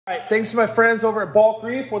All right, thanks to my friends over at Bulk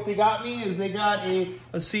Reef. What they got me is they got a,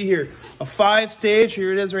 let's see here, a 5-stage,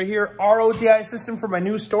 here it is right here, R.O.D.I system for my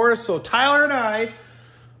new store. So Tyler and I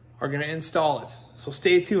are gonna install it. So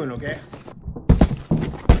stay tuned, okay?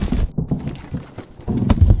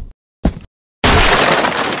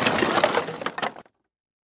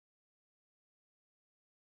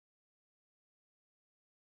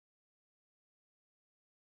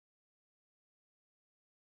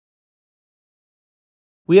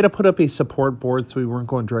 We had to put up a support board so we weren't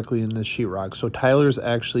going directly into the sheetrock. So Tyler's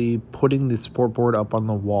actually putting the support board up on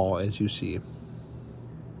the wall, as you see.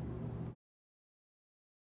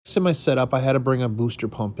 Next to my setup, I had to bring a booster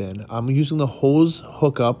pump in. I'm using the hose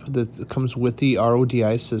hookup that comes with the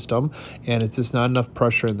R.O.D.I system, and it's just not enough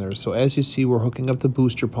pressure in there. So as you see, we're hooking up the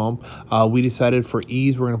booster pump. We decided for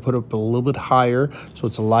ease, we're going to put it up a little bit higher, so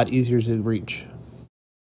it's a lot easier to reach.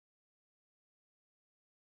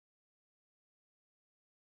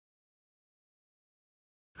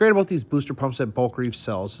 Great about these booster pumps that Bulk Reef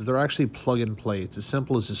sells is they're actually plug and play. It's as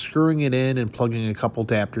simple as just screwing it in and plugging a couple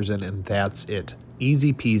adapters in, and that's it.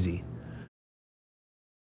 Easy peasy.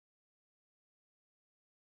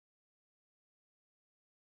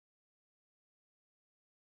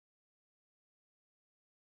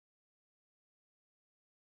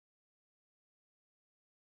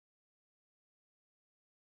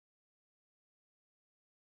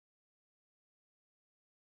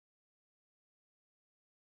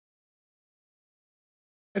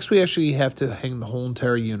 Next, we actually have to hang the whole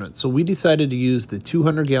entire unit. So we decided to use the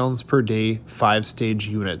 200 gallons per day 5-stage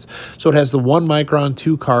unit. So it has the 1 micron,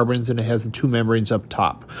 2 carbons, and it has the 2 membranes up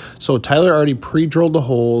top. So Tyler already pre-drilled the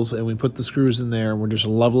holes, and we put the screws in there, and we're just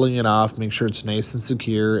leveling it off, make sure it's nice and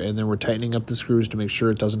secure, and then we're tightening up the screws to make sure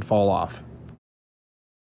it doesn't fall off.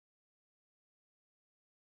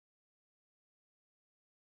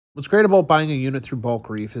 What's great about buying a unit through Bulk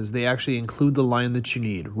Reef is they actually include the line that you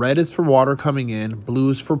need. Red is for water coming in, blue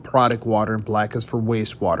is for product water, and black is for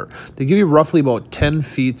wastewater. They give you roughly about 10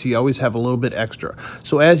 feet, so you always have a little bit extra.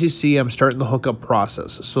 So as you see, I'm starting the hookup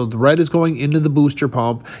process. So the red is going into the booster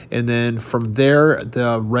pump, and then from there,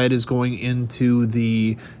 the red is going into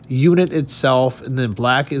the unit itself, and then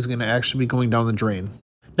black is going to actually be going down the drain.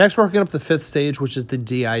 Next, we're hooking up the 5th stage, which is the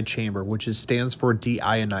DI chamber, which stands for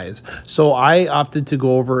deionize. So I opted to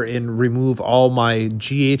go over and remove all my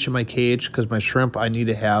GH and my KH because my shrimp, I need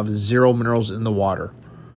to have 0 minerals in the water.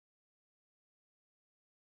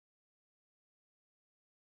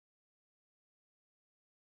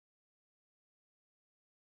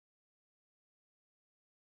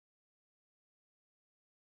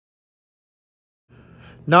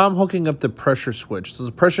 Now I'm hooking up the pressure switch. So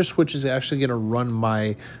the pressure switch is actually going to run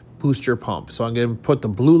my booster pump. So I'm going to put the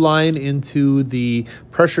blue line into the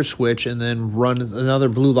pressure switch and then run another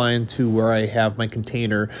blue line to where I have my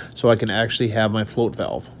container so I can actually have my float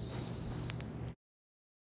valve.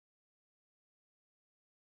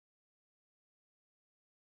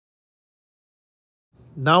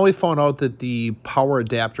 Now we found out that the power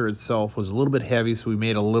adapter itself was a little bit heavy, so we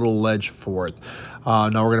made a little ledge for it. Now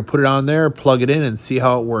we're going to put it on there, plug it in, and see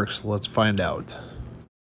how it works. Let's find out.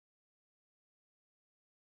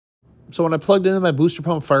 So when I plugged in, my booster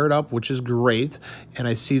pump fired up, which is great, and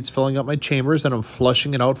I see it's filling up my chambers, and I'm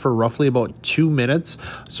flushing it out for roughly about 2 minutes.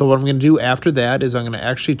 So what I'm going to do after that is I'm going to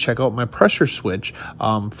actually check out my pressure switch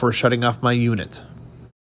for shutting off my unit.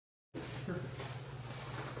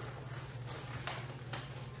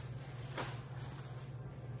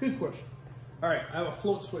 Good question. All right, I have a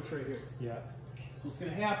float switch right here. Yeah. So what's going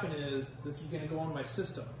to happen is this is going to go on my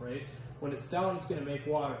system, right? When it's down, it's going to make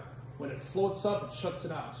water. When it floats up, it shuts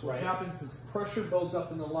it off. So what happens is pressure builds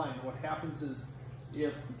up in the line. What happens is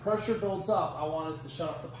if the pressure builds up, I want it to shut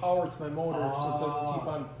off the power to my motor so it doesn't keep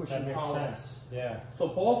on pushing that power. makes sense. Yeah. So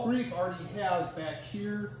Bulk Reef already has back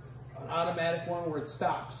here an automatic one where it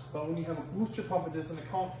stops. But when you have a booster pump, it doesn't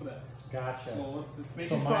account for that. Gotcha. So it's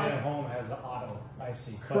making so mine at home has an auto, I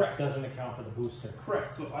see. Correct. But doesn't account for the booster.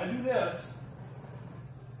 Correct. So if I do this,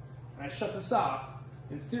 and I shut this off,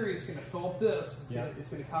 in theory it's going to fill up this. It's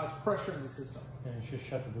going to cause pressure in the system. And it should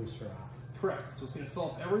shut the booster off. Correct. So it's going to fill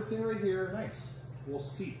up everything right here. Nice. We'll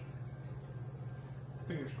see.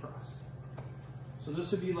 Fingers crossed. So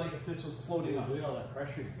this would be like if this was floating up. Look at all that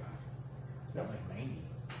pressure you got. You got like 90.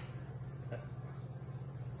 That's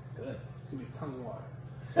good. It's going to be a ton of water.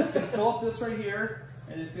 So it's going to fill up this right here,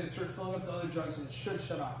 and it's going to start filling up the other jugs, and it should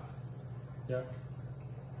shut off. Yep.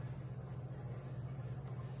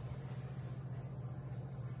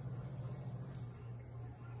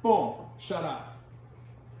 Boom. Shut off.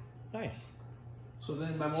 Nice. So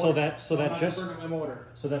then my motor. So that just burn up my motor.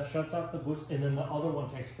 So that shuts off the boost, and then the other one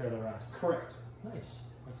takes care of the rest. Correct. Nice.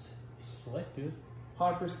 That's slick, dude.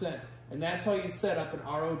 100%. And that's how you set up an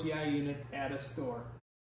RODI unit at a store.